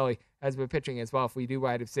Merrill Kelly has been pitching as well if we do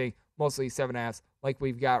wind up seeing mostly 7.5s like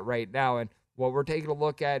we've got right now. And what we're taking a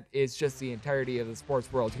look at is just the entirety of the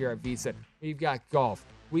sports world here at VSiN. We've got golf.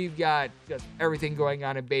 We've got just everything going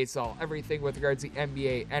on in baseball, everything with regards to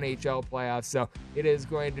NBA, NHL playoffs. So it is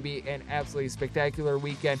going to be an absolutely spectacular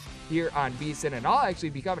weekend here on VSiN. And I'll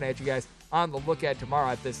actually be coming at you guys on the lookout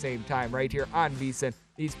tomorrow at the same time, right here on VSiN,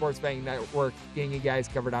 the Sports Betting Network, getting you guys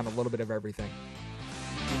covered on a little bit of everything.